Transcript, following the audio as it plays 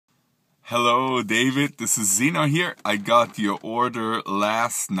Hello David, this is Xeno here. I got your order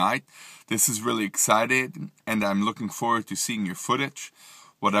last night. This is really exciting and I'm looking forward to seeing your footage.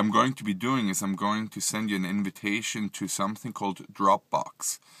 What I'm going to be doing is I'm going to send you an invitation to something called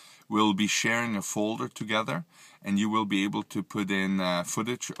Dropbox. We'll be sharing a folder together and you will be able to put in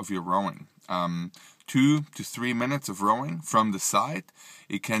footage of your rowing. 2 to 3 minutes of rowing from the side.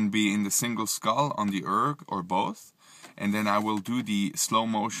 It can be in the single scull, on the erg, or both. And then I will do the slow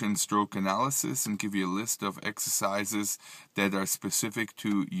motion stroke analysis and give you a list of exercises that are specific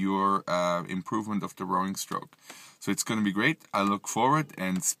to your improvement of the rowing stroke. So it's going to be great. I look forward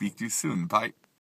and speak to you soon. Bye.